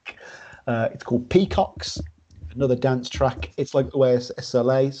think. It's called Peacocks, another dance track. It's like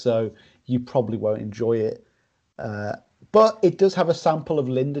OSLA, so you probably won't enjoy it. But it does have a sample of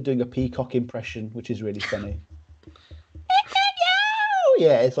Linda doing a peacock impression, which is really funny.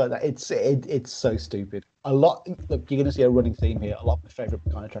 Yeah, it's like that. It's so stupid. Look, you're going to see a running theme here. A lot of my favourite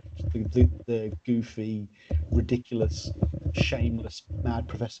kind of tracks, the goofy, ridiculous, shameless, mad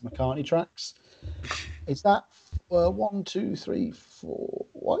Professor McCartney tracks. Is that 1, 2, 3, 4?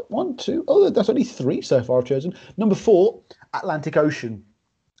 What? 1, 2? Oh, that's only 3 so far I've chosen. Number 4, Atlantic Ocean,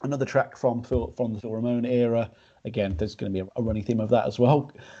 another track from the Phil Ramone era. Again, there's going to be a running theme of that as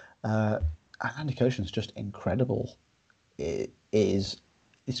well. Atlantic Ocean is just incredible. It is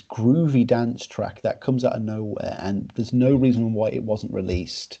this groovy dance track that comes out of nowhere, and there's no reason why it wasn't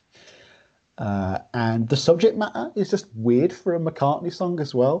released. And the subject matter is just weird for a McCartney song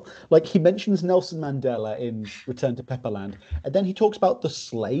as well. Like, he mentions Nelson Mandela in Return to Pepperland, and then he talks about the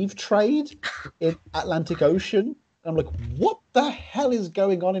slave trade in Atlantic Ocean. I'm like, what the hell is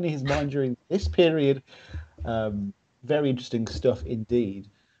going on in his mind during this period? Very interesting stuff indeed.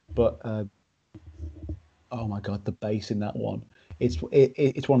 But oh my god, the bass in that one! It's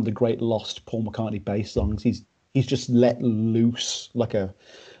one of the great lost Paul McCartney bass songs. He's just let loose like a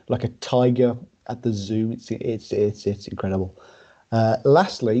tiger at the zoo. It's incredible.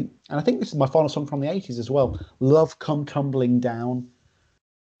 Lastly, and I think this is my final song from the 80s as well, Love Come Tumbling Down.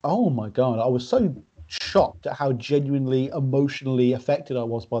 Oh my god, I was so shocked at how genuinely emotionally affected I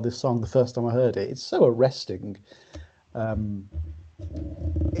was by this song the first time I heard it. It's so arresting.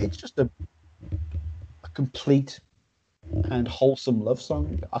 It's just a complete and wholesome love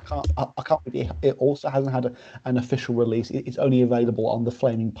song. I can't believe it also hasn't had an official release. It's only available on the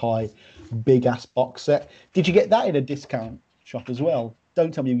Flaming Pie big ass box set. Did you get that in a discount shop as well?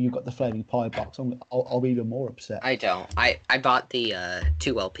 Don't tell me you've got the Flaming Pie box. I'll be even more upset. I don't. I bought the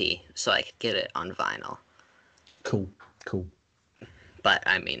 2 LP so I could get it on vinyl. Cool. But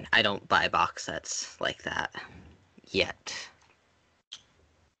I mean, I don't buy box sets like that yet.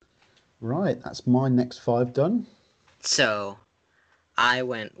 Right, that's my next 5 done. So, I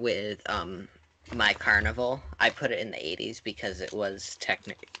went with My Carnival. I put it in the 80s because it was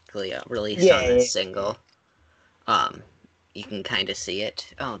technically released on a single. You can kind of see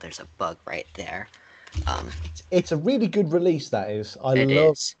it. Oh, there's a bug right there. It's a really good release, that is. I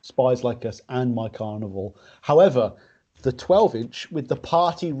love Spies Like Us and My Carnival. However, the 12-inch with the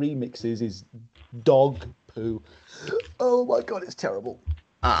party remixes is dog poo. Oh my god, it's terrible.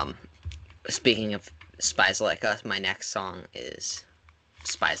 Speaking of Spies Like Us, my next song is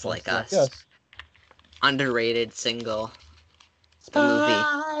Spies Like Us. Yes. Underrated single.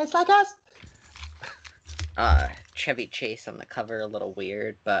 Spies Like Us. Chevy Chase on the cover, a little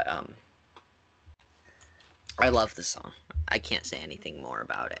weird, but I love the song. I can't say anything more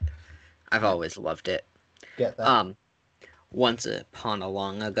about it. I've always loved it. Get that. Once Upon a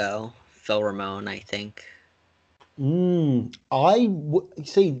Long Ago, Phil Ramone, I think. See,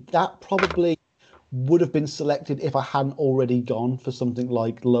 that probably would have been selected if I hadn't already gone for something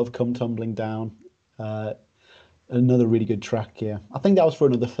like Love Come Tumbling Down. Another really good track here. I think that was for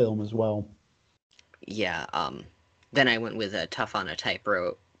another film as well. Yeah, then I went with a Tough on a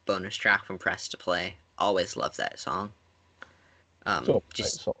Tightrope bonus track from Press to Play. Always loved that song.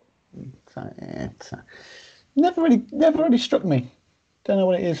 Never really struck me. Don't know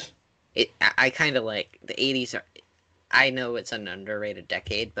what it is. I kind of like the 80s. I know it's an underrated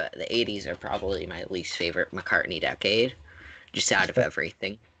decade, but the 80s are probably my least favorite McCartney decade, just out of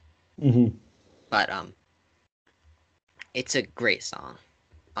everything. Mm-hmm. But it's a great song.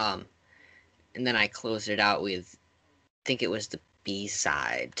 And then I closed it out with, I think it was the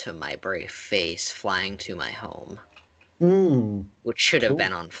B-side to My Brave Face, Flying to My Home, which should have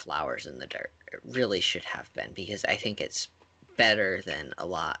been on Flowers in the Dirt. It really should have been, because I think it's better than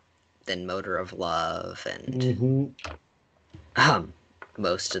Motor of Love and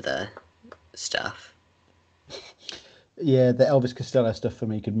most of the stuff. Yeah, the Elvis Costello stuff for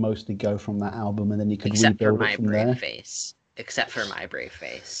me could mostly go from that album, and then you could rebuild it from there. Except for My Brave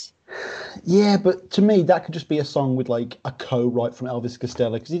Face. Yeah, but to me, that could just be a song with like a co-write from Elvis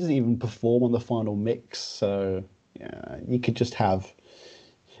Costello, because he doesn't even perform on the final mix. So yeah, you could just have,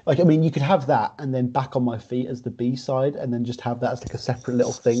 you could have that, and then Back on My Feet as the B-side, and then just have that as like a separate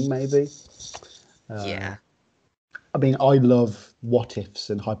little thing, maybe. Yeah. I mean, I love what ifs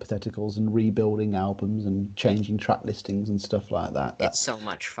and hypotheticals and rebuilding albums and changing track listings and stuff like that. It's so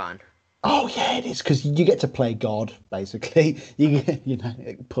much fun. Oh yeah, it is because you get to play God basically.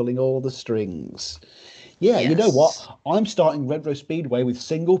 Pulling all the strings. Yeah, you know Yes. what? I'm starting Retro Speedway with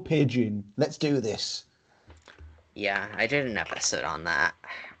Single Pigeon. Let's do this. Yeah, I did an episode on that.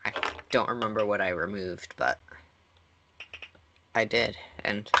 I don't remember what I removed, but I did,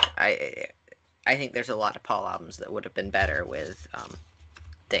 and I think there's a lot of Paul albums that would have been better with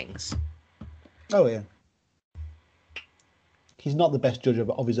things. Oh yeah, he's not the best judge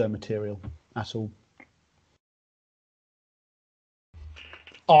of his own material at all.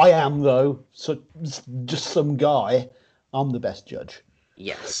 I am though, so just some guy. I'm the best judge.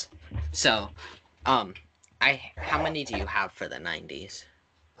 Yes. So, um, I how many do you have for the '90s?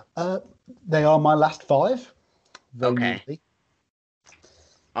 Uh, they are my last five, very Okay. neatly.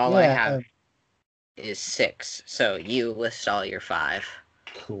 All I Yeah, have is 6. So you list all your 5.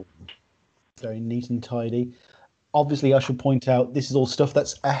 cool. Very neat and tidy. Obviously, I should point out this is all stuff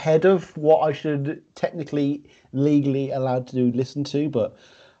that's ahead of what I should technically legally allowed to listen to, but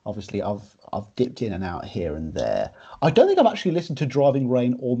obviously I've dipped in and out here and there. I don't think I've actually listened to Driving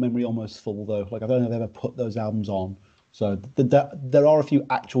Rain or Memory Almost Full though. Like I don't think I've ever put those albums on. So there are a few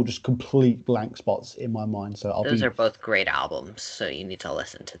actual just complete blank spots in my mind. So I'll Those be are both great albums, so you need to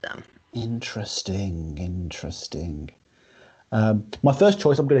listen to them. interesting. My first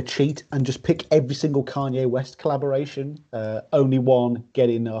choice, I'm going to cheat and just pick every single Kanye West collaboration. Only one, Get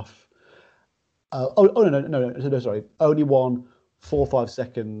Enough. No, sorry. Only one, 4 5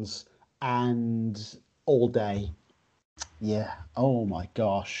 seconds, and All Day. Yeah. Oh my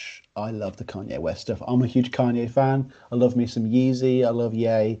gosh, I love the Kanye West stuff. I'm a huge Kanye fan. I love me some Yeezy. I love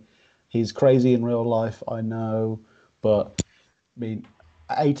Ye. He's crazy in real life, I know, but I mean,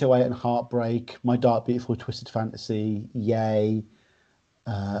 808 and Heartbreak, My Dark Beautiful Twisted Fantasy, Yay.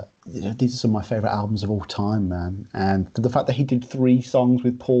 These are some of my favorite albums of all time, man. And the fact that he did 3 songs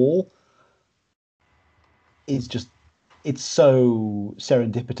with Paul is just, it's so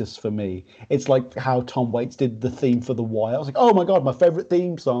serendipitous for me. It's like how Tom Waits did the theme for The Wire. I was like, oh my God, my favorite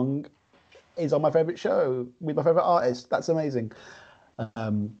theme song is on my favorite show with my favorite artist. That's amazing.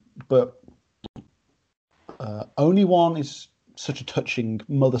 But Only One is such a touching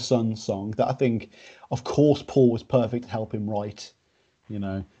mother son song that I think, of course, Paul was perfect to help him write.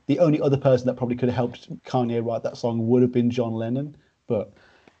 The only other person that probably could have helped Kanye write that song would have been John Lennon, but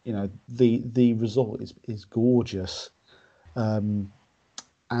the result is gorgeous. And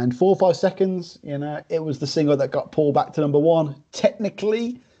 4 5 seconds, it was the single that got Paul back to number one,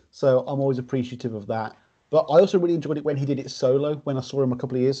 technically. So I'm always appreciative of that. But I also really enjoyed it when he did it solo. When I saw him a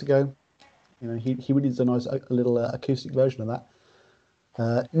couple of years ago, he really did a nice a little acoustic version of that.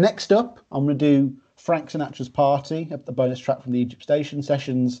 Next up, I'm going to do Frank Sinatra's Party, the bonus track from the Egypt Station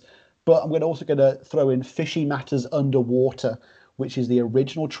sessions. But I'm also going to throw in Fishy Matters Underwater, which is the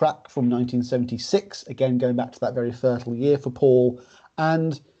original track from 1976. Again, going back to that very fertile year for Paul.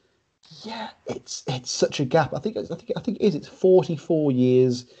 And yeah, it's such a gap. I think it is. It's 44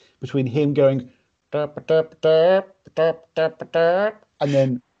 years between him going and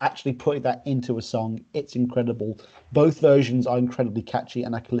then actually putting that into a song. It's incredible. Both versions are incredibly catchy,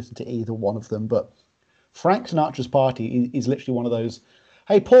 and I can listen to either one of them. But Frank Sinatra's Party is literally one of those.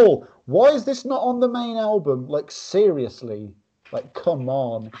 Hey Paul, why is this not on the main album? Like seriously, like come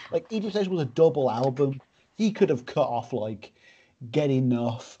on. Like Egypt Station was a double album. He could have cut off like Get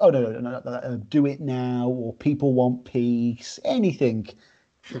Enough. Oh no, Do It Now or People Want Peace. Anything.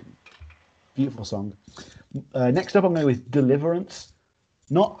 Beautiful song. Next up, I'm going with Deliverance.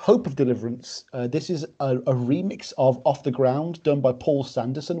 Not Hope of Deliverance. This is a remix of Off the Ground done by Paul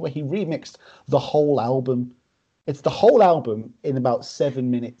Sanderson, where he remixed the whole album. It's the whole album in about 7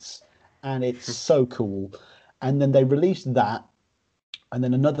 minutes, and it's so cool. And then they released that, and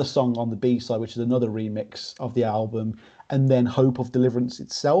then another song on the B side, which is another remix of the album, and then Hope of Deliverance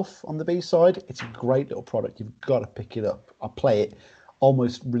itself on the B side. It's a great little product. You've got to pick it up. I play it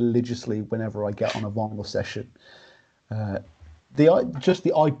almost religiously whenever I get on a vinyl session. Just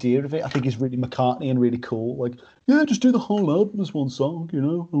the idea of it, I think, is really McCartney and really cool. Like, yeah, just do the whole album as one song.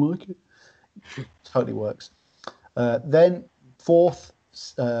 I like it. Totally works. Then fourth,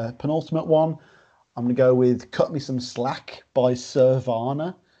 penultimate one, I'm going to go with Cut Me Some Slack by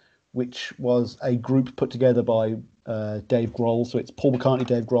Sirvana, which was a group put together by Dave Grohl. So it's Paul McCartney,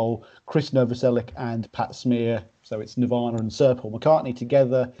 Dave Grohl, Chris Novoselic, and Pat Smear. So it's Nirvana and Sir Paul McCartney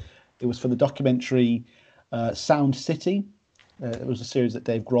together. It was for the documentary Sound City. It was a series that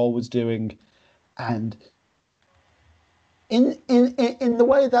Dave Grohl was doing. And in the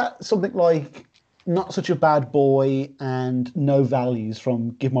way that something like Not Such a Bad Boy and No Values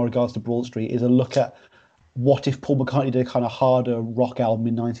from Give My Regards to Broad Street is a look at what if Paul McCartney did a kind of harder rock album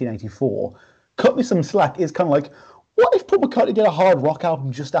in 1984. Cut Me Some Slack is kind of like, what if Paul McCartney did a hard rock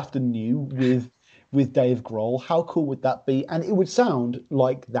album just after New with Dave Grohl? How cool would that be? And it would sound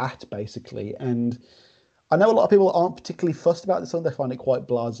like that basically. And I know a lot of people aren't particularly fussed about this song; they find it quite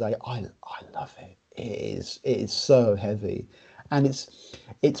blasé. I love it. It is so heavy, and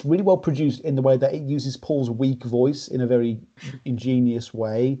it's really well produced in the way that it uses Paul's weak voice in a very ingenious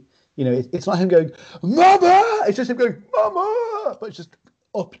way. It's not him going "Mama," it's just him going "Mama," but it's just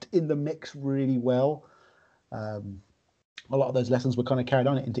upped in the mix really well. Um, a lot of those lessons were kind of carried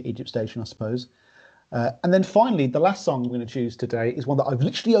on into Egypt Station, I suppose. And then finally, the last song I'm going to choose today is one that I've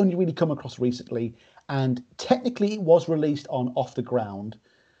literally only really come across recently, and technically it was released on Off the Ground,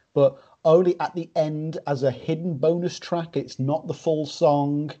 but only at the end as a hidden bonus track. It's not the full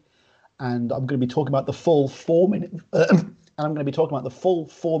song, and I'm going to be talking about the full 4 minute, and I'm going to be talking about the full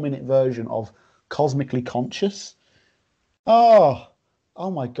 4 minute version of Cosmically Conscious. Oh,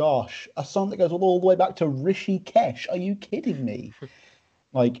 oh my gosh, a song that goes all the way back to Rishi Kesh. Are you kidding me?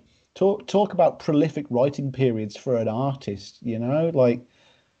 Like, talk about prolific writing periods for an artist, Like,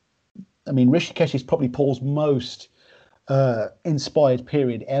 I mean, Rishikesh is probably Paul's most inspired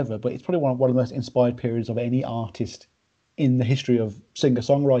period ever, but it's probably one of the most inspired periods of any artist in the history of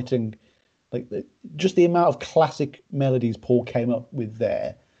singer-songwriting. Like, just the amount of classic melodies Paul came up with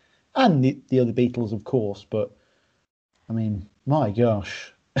there, and the other Beatles, of course. But I mean, my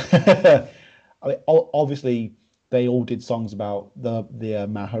gosh. I mean, obviously they all did songs about the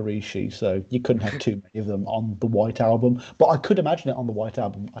Maharishi, so you couldn't have too many of them on the White Album. But I could imagine it on the White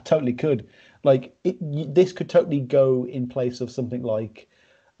Album. I totally could. Like this could totally go in place of something like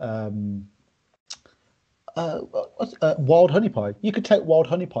um, Wild Honey Pie. You could take Wild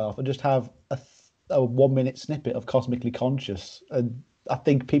Honey Pie off and just have a 1 minute snippet of Cosmically Conscious, and I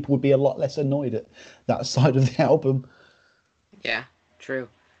think people would be a lot less annoyed at that side of the album. Yeah, true.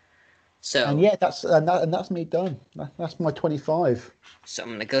 And So, yeah, that's me done. That's my 25. so I'm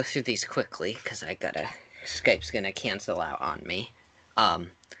gonna go through these quickly because Skype's gonna cancel out on me.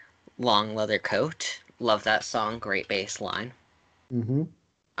 Um, Long Leather Coat, love that song, great bass line. Mm-hmm.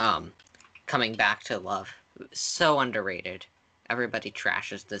 Um, Coming Back to Love, so underrated. Everybody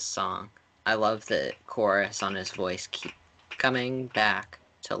trashes this song. I love the chorus on his voice. Keep coming back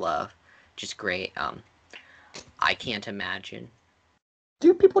to love, just great. I Can't Imagine.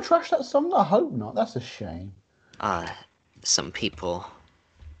 Do people trash that song? I hope not. That's a shame. Uh, some people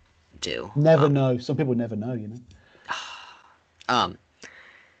do. Never know. Some people never know. Um,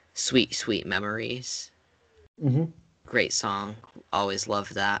 Sweet Sweet Memories. Mm-hmm. Great song. Always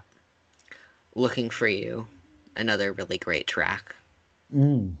loved that. Looking for You. Another really great track.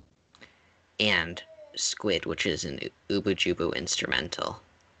 Mm. And Squid, which is an Ubu Jubu instrumental.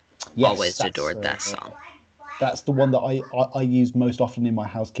 Yes, Always adored that song. That's the one that I use most often in my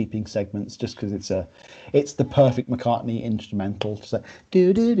housekeeping segments, just because it's the perfect McCartney instrumental. So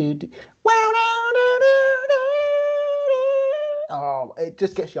do do do do. Oh, it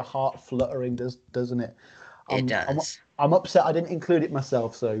just gets your heart fluttering, doesn't it? It does. I'm upset I didn't include it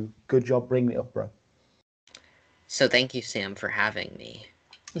myself. So good job bringing it up, bro. So thank you, Sam, for having me.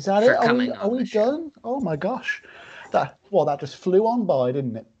 Is that it? Are we done? Oh my gosh, that just flew on by,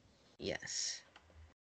 didn't it? Yes.